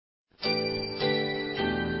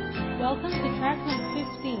Welcome to track number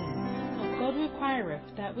 15 of God Requireth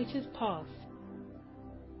That Which Is Past.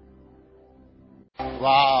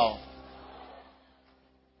 Wow.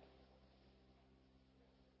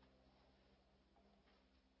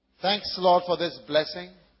 Thanks, Lord, for this blessing.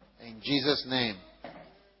 In Jesus' name.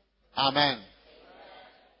 Amen.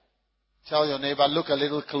 Tell your neighbor, look a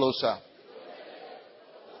little closer.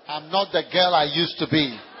 I'm not the girl I used to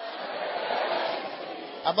be.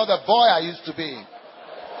 I'm not the boy I used to be.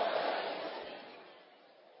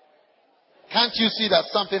 Can't you see that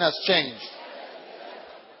something has changed?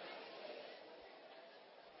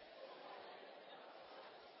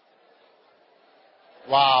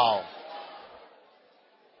 Wow.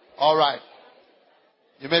 All right.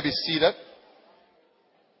 You may be seated.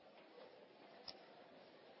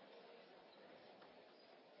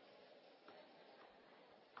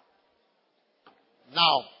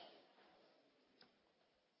 Now,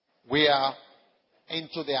 we are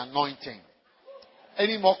into the anointing.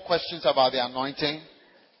 Any more questions about the anointing?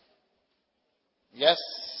 Yes?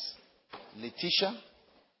 Letitia?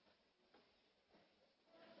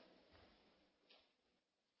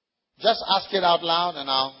 Just ask it out loud and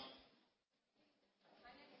I'll...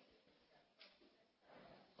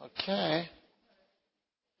 Okay.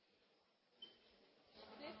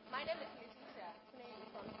 My name is Letitia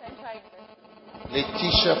from Central University.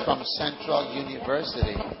 Letitia from Central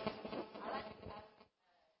University.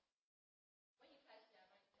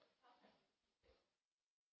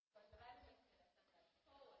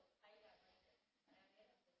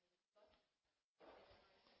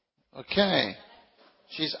 Okay.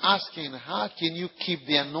 She's asking, how can you keep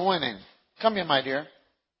the anointing? Come here, my dear.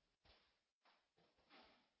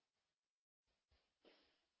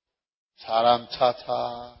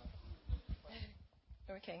 Tarantata.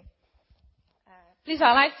 Okay. Please,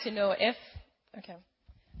 I'd like to know if... Okay.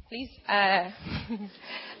 Please, I'd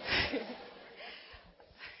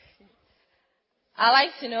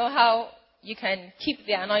like to know how you can keep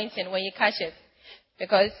the anointing when you catch it.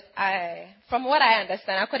 Because from what I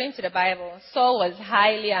understand, according to the Bible, Saul was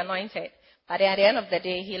highly anointed. But at the end of the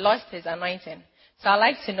day, he lost his anointing. So I'd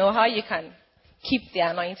like to know how you can keep the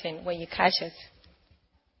anointing when you catch it.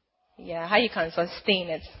 Yeah, how you can sustain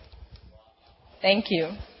it. Thank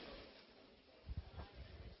you.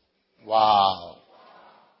 Wow.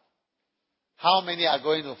 How many are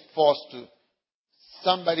going to force to...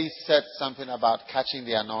 Somebody said something about catching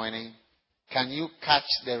the anointing. Can you catch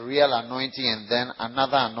the real anointing and then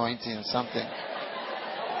another anointing, something?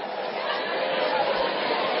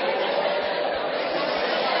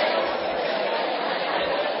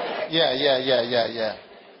 Yeah.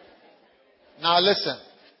 Now listen.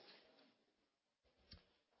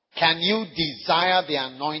 Can you desire the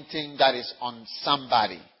anointing that is on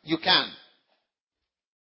somebody? You can.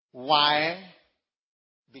 Why?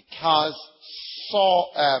 Because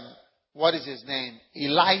Saul, what is his name?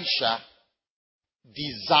 Elisha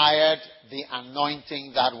desired the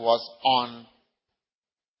anointing that was on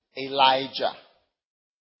Elijah.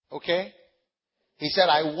 Okay? He said,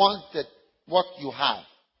 I want what you have.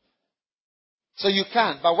 So you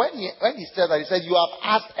can. But when he said that, he said, you have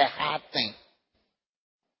asked a hard thing.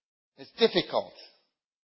 It's difficult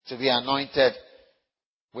to be anointed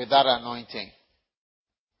with that anointing.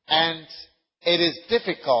 And it is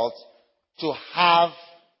difficult to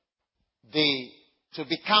to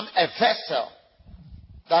become a vessel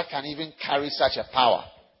that can even carry such a power.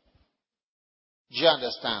 Do you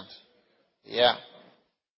understand? Yeah.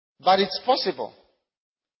 But it's possible.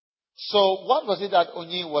 So what was it that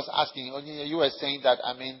Onyi was asking? Onyi, you were saying that,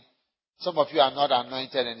 some of you are not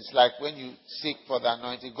anointed, and it's like when you seek for the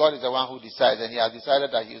anointing, God is the one who decides, and He has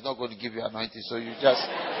decided that He's not going to give you anointing, so you just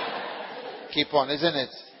keep on, isn't it?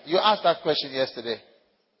 You asked that question yesterday.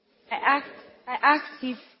 I asked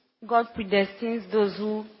if God predestines those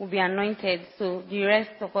who will be anointed, so the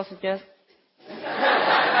rest of us will just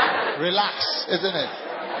relax, isn't it?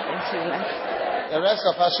 Just relax. The rest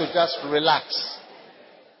of us should just relax.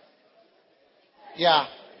 Yeah.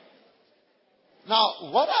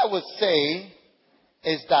 Now, what I would say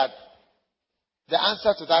is that the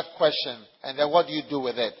answer to that question, and then what do you do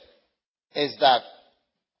with it, is that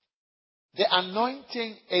the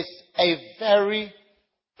anointing is a very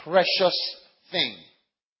precious thing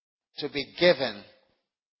to be given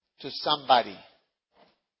to somebody.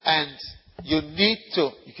 And you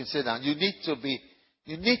can sit down, you need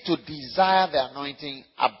to desire the anointing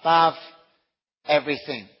above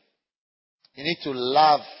everything. You need to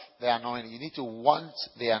love the anointing. You need to want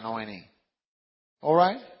the anointing.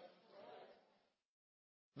 Alright?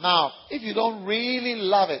 Now, if you don't really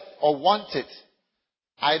love it or want it,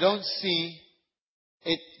 I don't see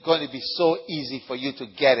it going to be so easy for you to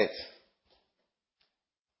get it.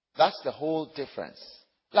 That's the whole difference.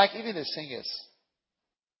 Like even the singers.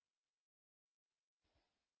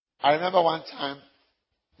 I remember one time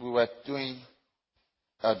we were doing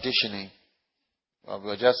auditioning. I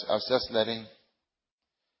was just letting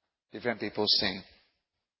different people sing.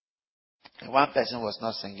 And one person was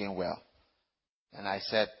not singing well. And I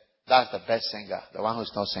said, that's the best singer, the one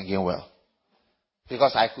who's not singing well.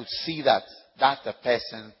 Because I could see that that's the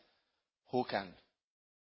person who can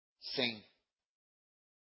sing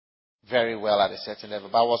very well at a certain level.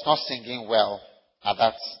 But I was not singing well at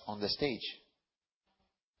that on the stage.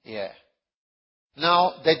 Yeah.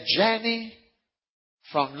 Now, the journey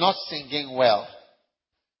from not singing well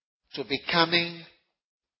to becoming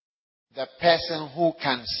the person who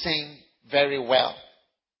can sing very well,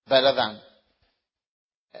 better than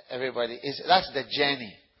everybody, that's the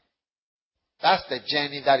journey. That's the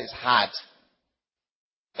journey that is hard.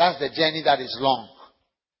 That's the journey that is long.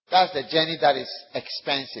 That's the journey that is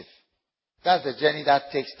expensive. That's the journey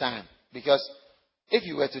that takes time. Because if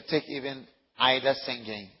you were to take even either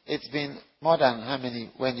singing, it's been more than how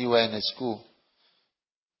many when you were in a school?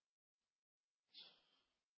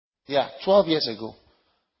 Yeah, 12 years ago.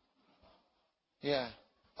 Yeah,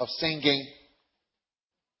 of singing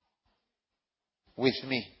with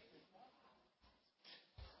me.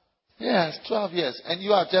 Yes, 12 years. And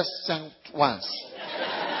you have just sang once.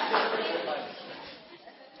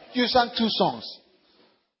 You sang 2 songs.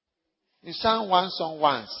 You sang one song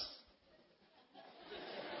once.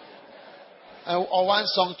 Or one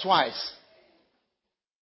song twice.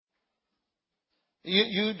 Do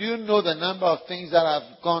you know the number of things that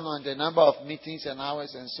have gone on, the number of meetings and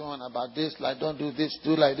hours and so on about this, like don't do this,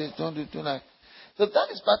 do like this, don't do like. So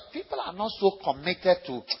that is, but people are not so committed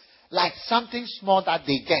to like something small that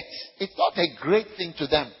they get. It's not a great thing to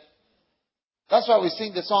them. That's why we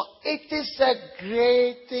sing the song, it is a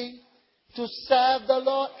great thing to serve the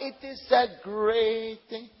Lord. It is a great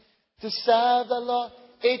thing to serve the Lord.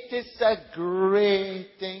 It is a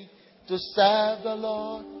great thing to serve the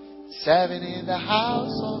Lord. Serving in the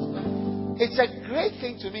house of God. It's a great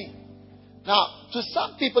thing to me. Now, to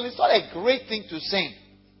some people, it's not a great thing to sing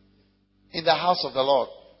in the house of the Lord.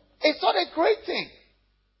 It's not a great thing.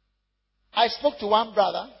 I spoke to one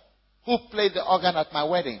brother who played the organ at my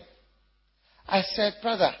wedding. I said,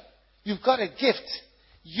 brother, you've got a gift.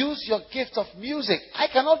 Use your gift of music. I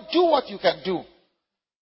cannot do what you can do.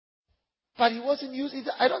 But he wasn't using it.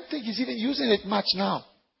 I don't think he's even using it much now.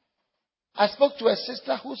 I spoke to a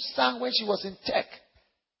sister who sang when she was in tech.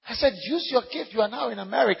 I said, use your gift. You are now in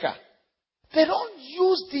America. They don't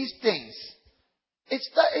use these things. It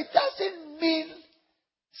doesn't mean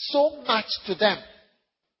so much to them.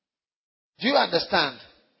 Do you understand?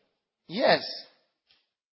 Yes.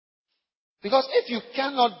 Because if you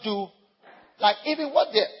cannot do, like even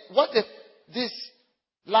these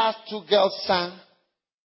last 2 girls sang,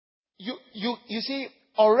 you see,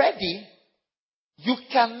 already, you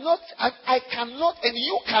cannot, I cannot, and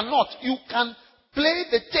you cannot. You can play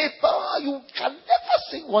the tape, you can never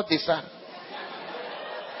sing what they sang.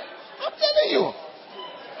 I'm telling you.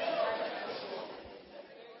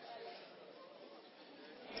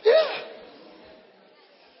 Yeah.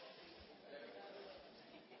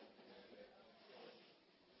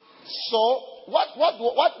 So, what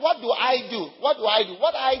do I do? What do I do?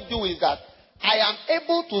 What I do is that I am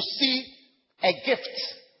able to see a gift.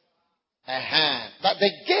 But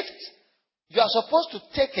the gift, you are supposed to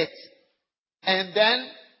take it and then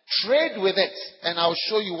trade with it. And I'll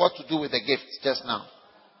show you what to do with the gift just now.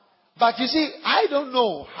 But you see, I don't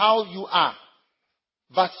know how you are.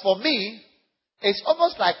 But for me, it's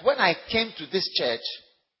almost like when I came to this church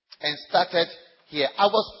and started here, I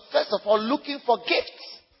was first of all looking for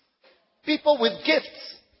gifts. People with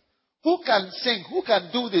gifts. Who can sing? Who can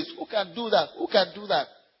do this? Who can do that? Who can do that?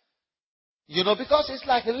 You know, because it's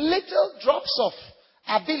like little drops of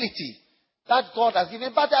ability that God has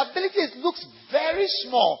given. But the ability looks very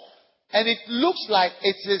small. And it looks like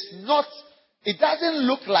it doesn't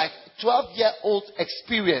look like 12-year-old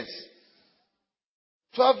experience.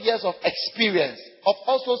 12 years of experience. Of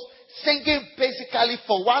also singing basically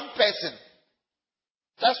for one person.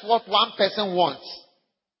 That's what one person wants.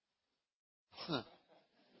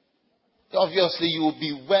 Obviously, you will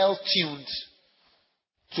be well tuned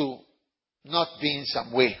to not be in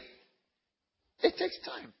some way. It takes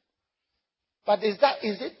time. But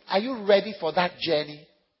are you ready for that journey?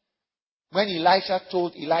 When Elisha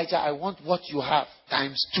told Elijah, I want what you have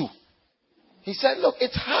times 2. He said, look,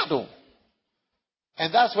 it's hard though.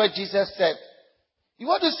 And that's where Jesus said, you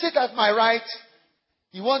want to sit at my right?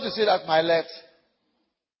 You want to sit at my left?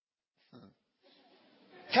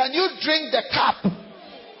 Can you drink the cup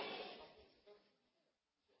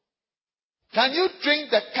Can you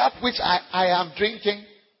drink the cup which I am drinking?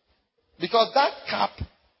 Because that cup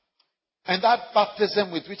and that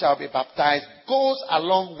baptism with which I'll be baptized goes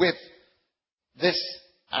along with this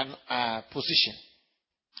position.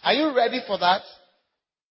 Are you ready for that?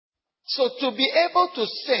 So to be able to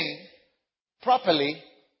sing properly,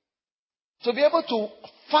 to be able to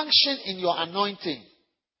function in your anointing.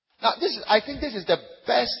 Now, I think this is the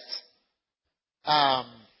best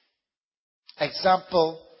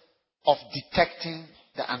example of detecting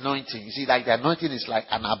the anointing. You see, like the anointing is like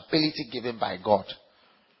an ability given by God.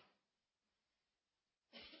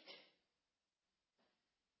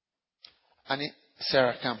 Annie,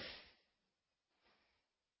 Sarah, come.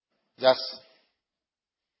 Just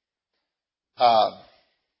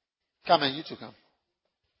come, and you two come.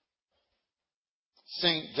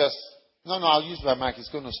 Sing just... No, I'll use my mic. It's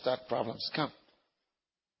going to start problems. Come.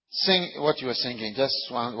 Sing what you were singing. Just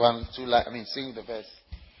one, two, sing the verse.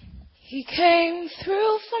 He came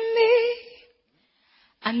through for me.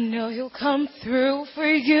 I know he'll come through for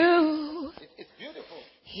you. It's beautiful.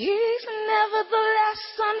 He's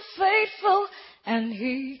nevertheless unfaithful, and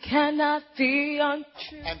he cannot be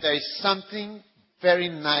untrue. And there is something very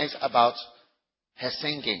nice about her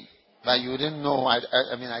singing. But you didn't know. I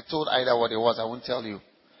told Ida what it was. I won't tell you.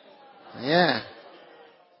 Yeah.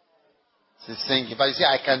 She's singing. But you see,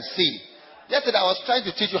 I can see. Yesterday I was trying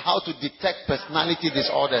to teach you how to detect personality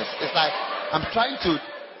disorders. It's like I'm trying to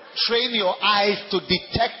train your eyes to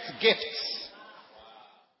detect gifts.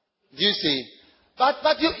 Do you see? But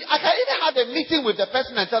I can even have a meeting with the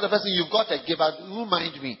person and tell the person you've got a gift, but who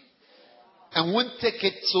mind me? And won't take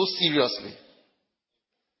it so seriously.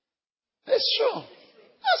 It's true.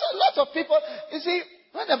 There's a lot of people. You see,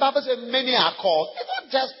 when the Bible says many are called, it's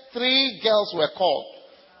not just 3 girls were called.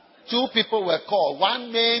 2 people were called.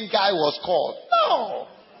 1 main guy was called.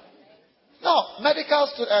 No, medical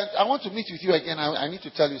students. I want to meet with you again. I need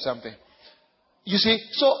to tell you something. You see,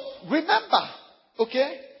 so remember,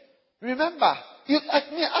 okay? Remember,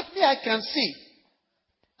 at me, I can see,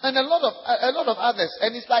 and a lot of others,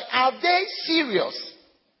 and it's like, are they serious?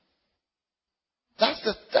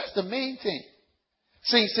 That's the main thing.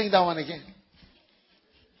 Sing that one again.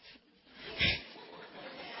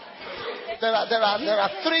 There are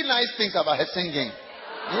 3 nice things about her singing.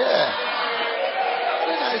 Yeah.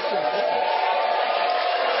 3 nice things.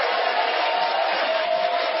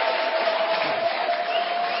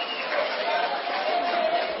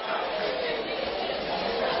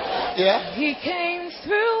 Yeah. He came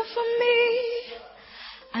through for me.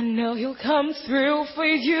 I know he'll come through for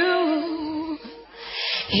you.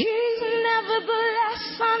 He's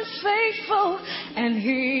nevertheless unfaithful, and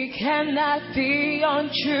he cannot be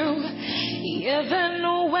untrue. Even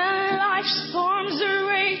when life's storms are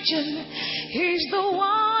raging, he's the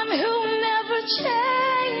one who never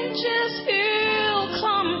changes. He'll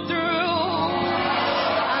come through.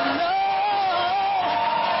 I know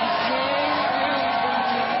he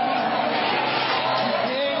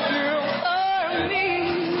came through for me,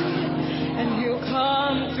 and he'll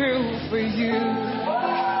come through for you.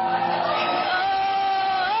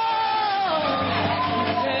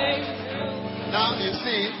 Now you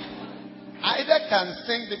see, Ida can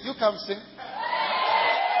sing. Did you come sing?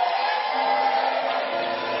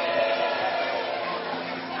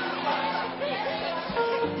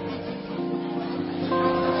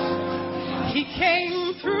 He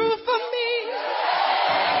came through for me.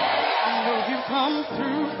 I know he'll come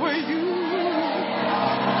through for you.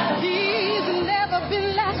 He's never been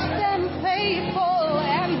less than faithful,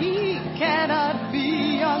 and he cannot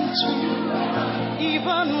be untrue.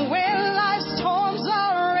 Even when life's storms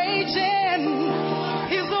are raging,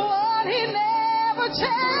 he's the one, he never changes.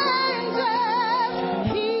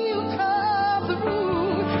 He'll come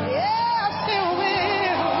through. Yes, he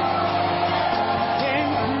will.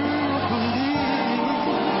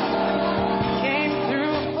 Came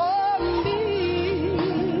through for me.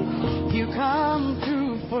 He'll come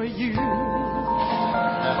through for you.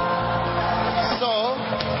 So,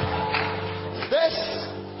 this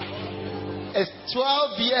is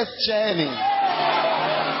 12 years journey.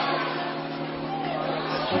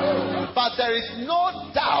 But there is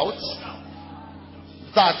no doubt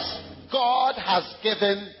that God has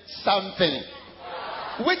given something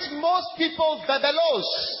which most people bebelos.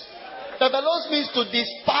 Bebelos means to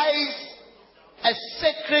despise a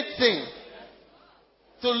sacred thing.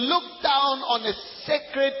 To look down on a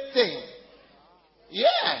sacred thing.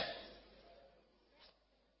 Yeah.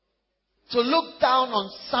 To look down on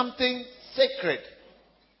something sacred.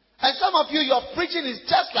 And some of you, your preaching is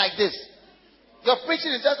just like this. Your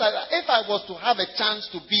preaching is just like that. If I was to have a chance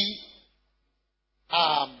to be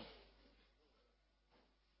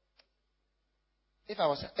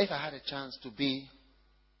if I had a chance to be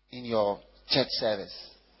in your church service,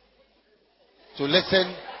 to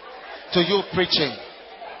listen to you preaching,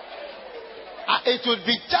 it would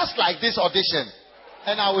be just like this audition.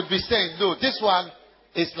 And I would be saying, no, this one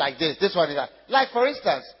is like this. This one is like. Like for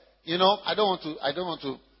instance, I don't want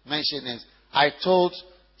to mention this. I told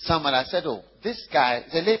someone, I said, oh, this guy,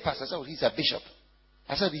 the lay pastor, I said, oh, he's a bishop.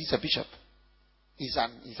 I said, he's a bishop. He's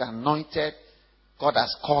anointed. God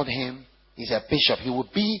has called him. He's a bishop. He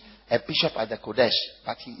would be a bishop at the Kodesh,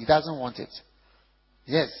 but he doesn't want it.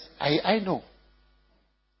 Yes, I know.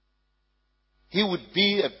 He would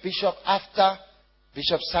be a bishop after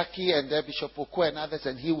Bishop Saki and then Bishop Oko and others,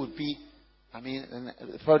 and he would be,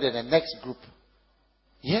 probably the next group.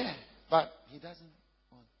 Yeah, but he doesn't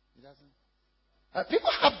want. He doesn't.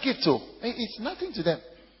 People have gifts, too. It's nothing to them.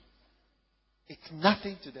 It's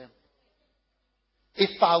nothing to them.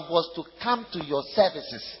 If I was to come to your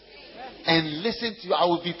services and listen to you, I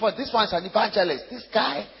would be for this one's an evangelist. This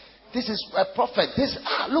guy, this is a prophet.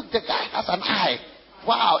 Look, the guy has an eye.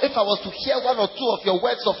 Wow, if I was to hear one or two of your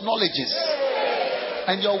words of knowledges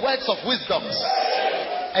and your words of wisdoms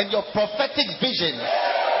and your prophetic vision,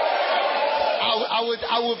 I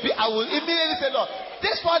would immediately say, Lord,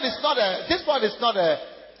 this one is not a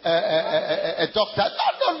doctor.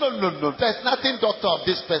 No. There's nothing doctor of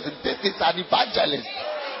this person. This is an evangelist.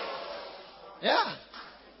 Yeah.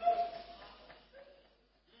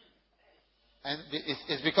 And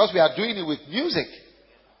it's because we are doing it with music.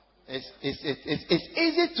 It's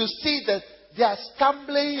easy to see that they are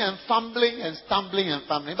stumbling and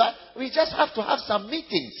fumbling. But we just have to have some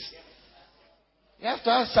meetings. You have to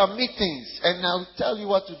have some meetings. And I'll tell you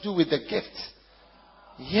what to do with the gift.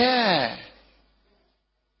 Yeah.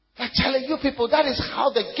 I'm telling you people, that is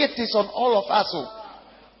how the gift is on all of us.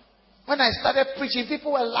 When I started preaching,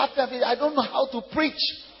 people were laughing at me. I don't know how to preach.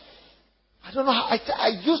 I don't know how. I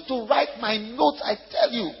used to write my notes, I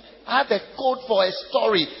tell you. I have a code for a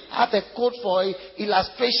story. I have a code for an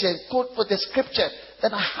illustration, code for the scripture.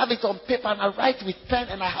 Then I have it on paper and I write with pen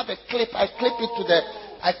and I have a clip. I clip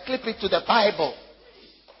it to the Bible.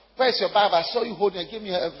 Where's your Bible? I saw you holding it. Give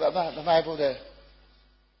me the Bible there.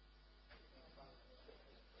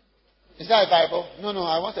 Is that a Bible? No,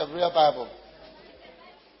 I want a real Bible.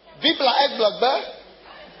 Bibla Egblogba?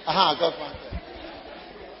 Aha, got one there.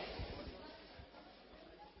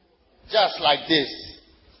 Just like this.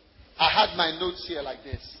 I had my notes here like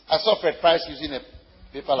this. I saw Fred Price using a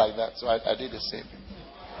paper like that, so I did the same.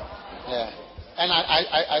 Yeah. And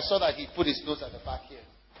I saw that he put his notes at the back here.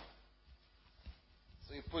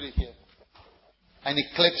 So he put it here. And he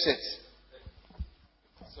clips it.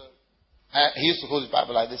 So he used to hold his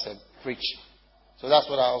Bible like this and preach. So that's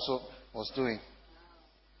what I also was doing.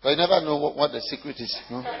 But you never know what the secret is.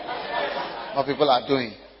 What people are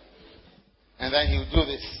doing. And then he'll do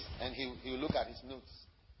this. And he'll look at his notes.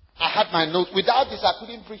 I had my notes. Without this, I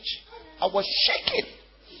couldn't preach. I was shaking.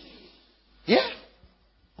 Yeah.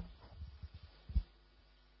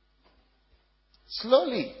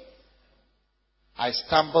 Slowly, I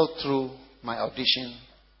stumbled through my audition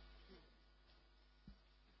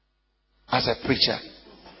as a preacher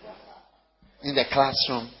in the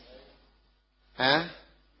classroom.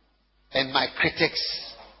 And my critics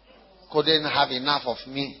couldn't have enough of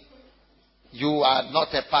me. You are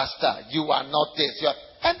not a pastor. You are not this.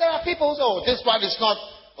 And there are people who say, oh, this one is not,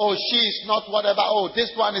 oh, she is not whatever, oh,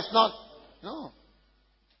 this one is not. No.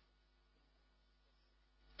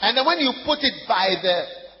 And then when you put it by the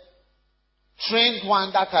trained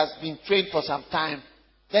one that has been trained for some time,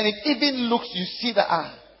 then it even looks, you see that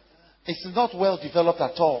it's not well developed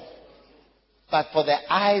at all. But for the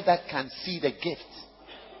eye that can see the gift.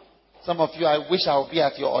 Some of you, I wish I would be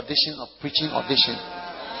at your audition of preaching audition.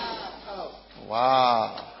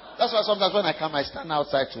 Wow. That's why sometimes when I come, I stand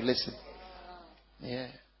outside to listen. Yeah.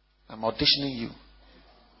 I'm auditioning you.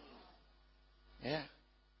 Yeah.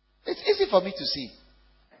 It's easy for me to see.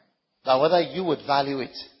 But whether you would value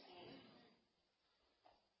it.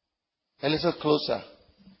 A little closer.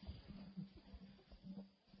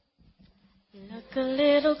 Look a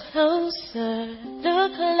little closer.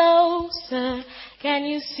 Look closer. Can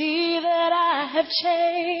you see that I have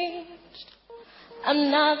changed?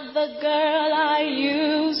 I'm not the girl I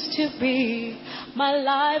used to be. My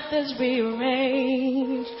life is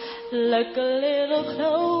rearranged. Look a little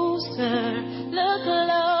closer. Look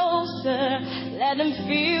closer. Let him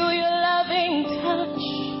feel your loving touch.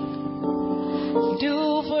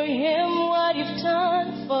 Do for him what you've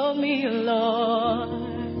done for me, Lord.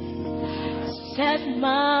 Set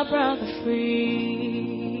my brother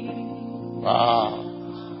free. Wow.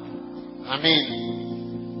 I mean,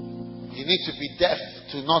 You need to be deaf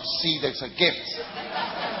to not see there's a gift.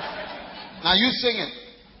 Now you sing it.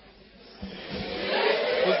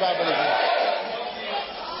 Whose Bible is it?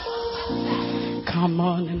 Come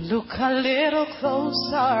on and look a little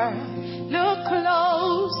closer. Look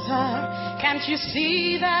closer. Can't you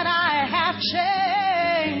see that I have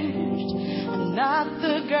changed? I'm not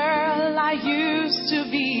the girl I used to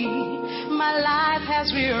be. My life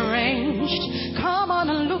has rearranged. Come on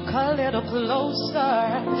and look a little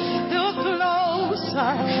closer. Look closer.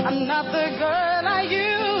 I'm not the girl I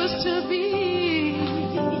used to be.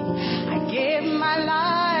 I gave my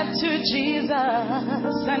life to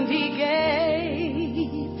Jesus, and He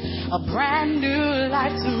gave a brand new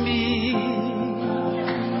life to me.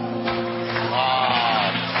 Wow.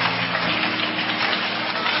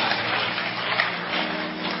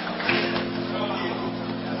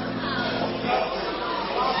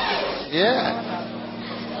 Yeah.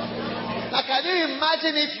 Now, can you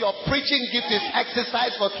imagine if your preaching gift is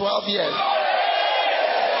exercised for 12 years?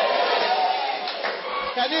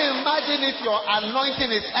 Can you imagine if your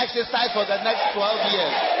anointing is exercised for the next 12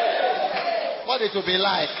 years? What it will be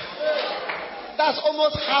like? That's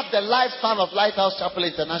almost half the lifespan of Lighthouse Chapel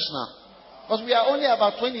International. Because we are only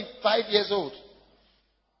about 25 years old.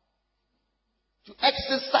 To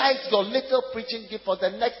exercise your little preaching gift for the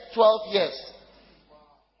next 12 years.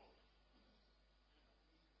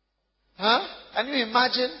 Huh? Can you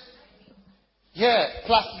imagine? Yeah.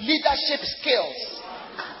 Plus leadership skills.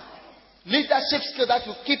 Leadership skill that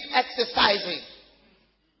you keep exercising.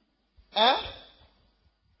 Huh?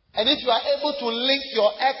 And if you are able to link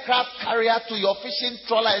your aircraft carrier to your fishing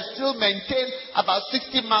trawler and still maintain about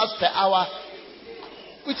 60 miles per hour,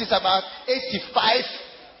 which is about 85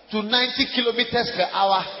 to 90 kilometers per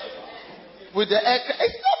hour with the aircraft,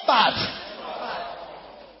 it's not bad.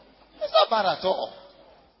 It's not bad at all.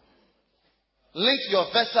 Link your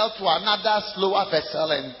vessel to another slower vessel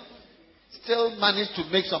and still manage to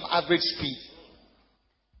make some average speed.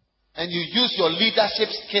 And you use your leadership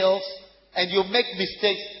skills and you make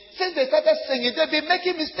mistakes. Since they started singing, they've been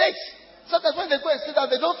making mistakes. Sometimes when they go and sit down,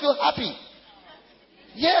 they don't feel happy.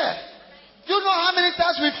 Yeah. Do you know how many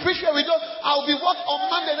times we preach where we don't? I'll be walking on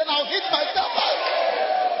Monday, then I'll hit myself out.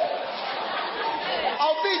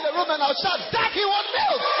 I'll be in the room and I'll shout, Dak, he wants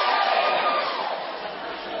milk.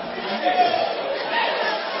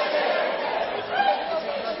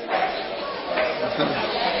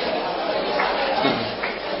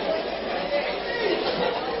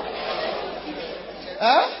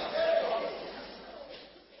 Huh?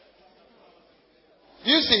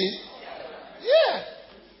 You see? Yeah.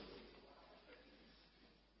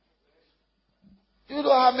 You know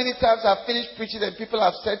how many times I've finished preaching and people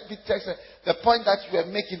have sent me text. The point that you were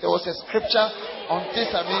making, there was a scripture on this.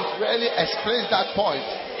 I mean, it really explains that point.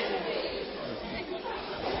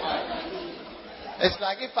 It's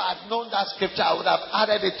like if I had known that scripture, I would have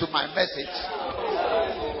added it to my message.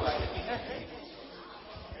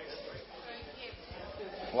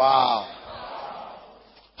 Wow.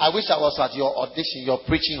 I wish I was at your audition, your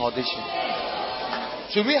preaching audition.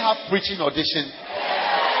 Should we have preaching audition?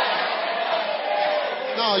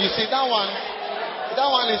 No, you see that one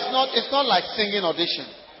is not, it's not like singing audition.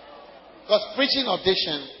 Because preaching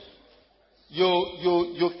audition,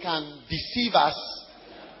 you can deceive us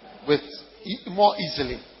with more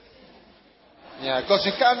easily. Yeah, because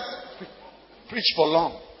you can't preach for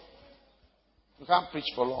long. You can't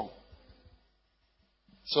preach for long.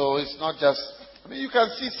 So it's not just, I mean, you can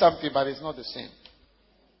see something, but it's not the same.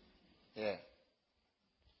 Yeah.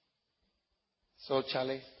 So,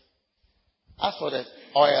 Charlie, as for the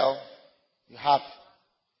oil, you have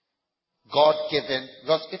God-given.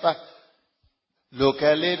 Because if I look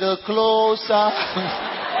a little closer,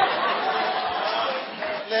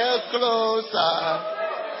 little closer,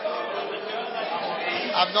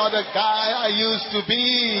 I'm not the guy I used to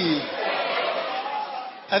be.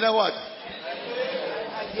 And then what?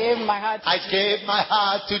 I gave my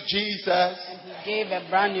heart to Jesus. And He gave a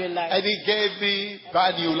brand new life. And He gave me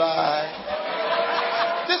brand new life.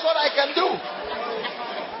 This is what I can do.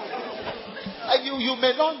 And you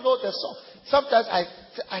may not know the song. Sometimes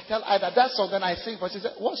I tell Ida that song, then I sing, but she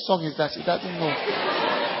said, what song is that? She doesn't know.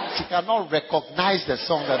 She cannot recognize the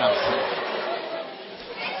song that I'm singing.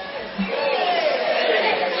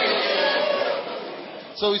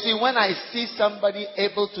 So you see, when I see somebody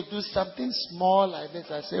able to do something small like this,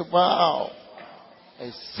 I say, wow,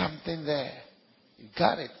 there's something there. You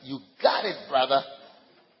got it. You got it, brother.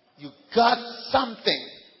 You got something.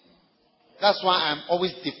 That's why I'm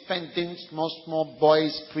always defending small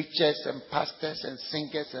boys, preachers and pastors and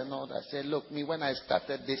singers and all that. I say, look, me, when I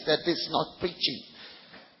started, they said, this is not preaching.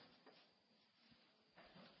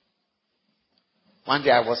 One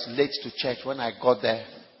day I was late to church. When I got there,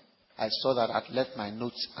 I saw that I'd left my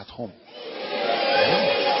notes at home.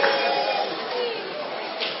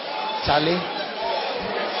 Charlie,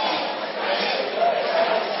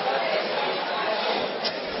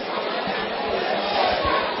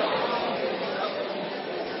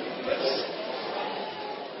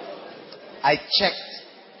 I checked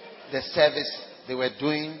the service they were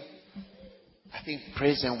doing, I think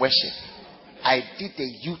praise and worship. I did a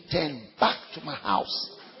U-turn back to my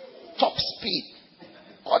house. Top speed.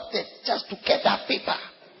 Got there just to get that paper.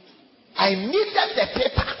 I needed the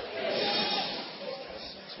paper.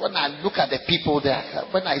 So when I look at the people there,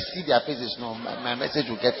 when I see their faces, no, my message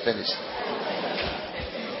will get finished.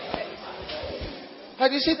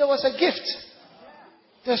 But you see, there was a gift.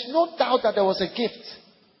 There's no doubt that there was a gift.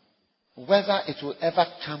 Whether it will ever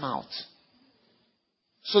come out.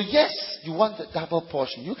 So yes, you want the double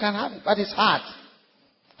portion. You can have it, but it's hard.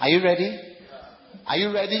 Are you ready? Are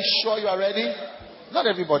you ready? Sure you are ready? Not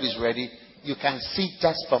everybody's ready. You can see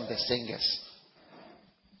just from the singers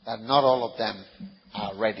that not all of them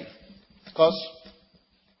are ready. Because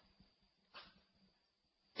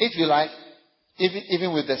if you like,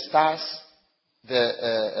 even with the stars,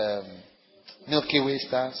 the Milky Way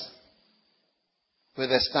stars, with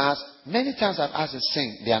the stars, many times I've asked them to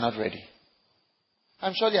sing, they are not ready.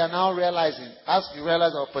 I'm sure they are now realizing, as you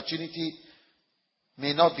realize the opportunity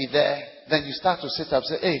may not be there, then you start to sit up and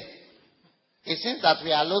say, hey, it seems that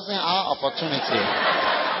we are losing our opportunity.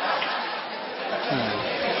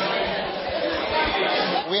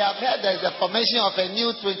 We have heard there is a formation of a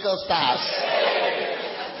new twinkle stars.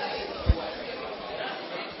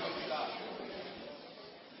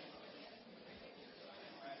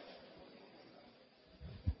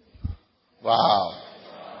 Wow.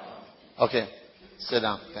 Okay. Sit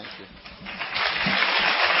down. Thank you.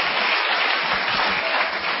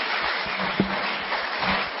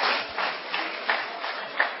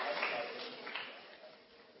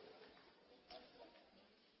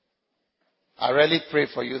 I really pray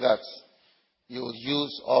for you that you will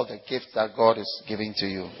use all the gifts that God is giving to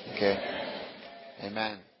you. Okay?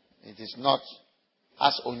 Amen. It is not,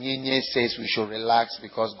 as Onyinye says, we should relax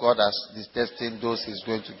because God has destined those He's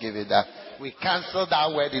going to give it that. We cancel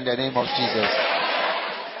that word in the name of Jesus.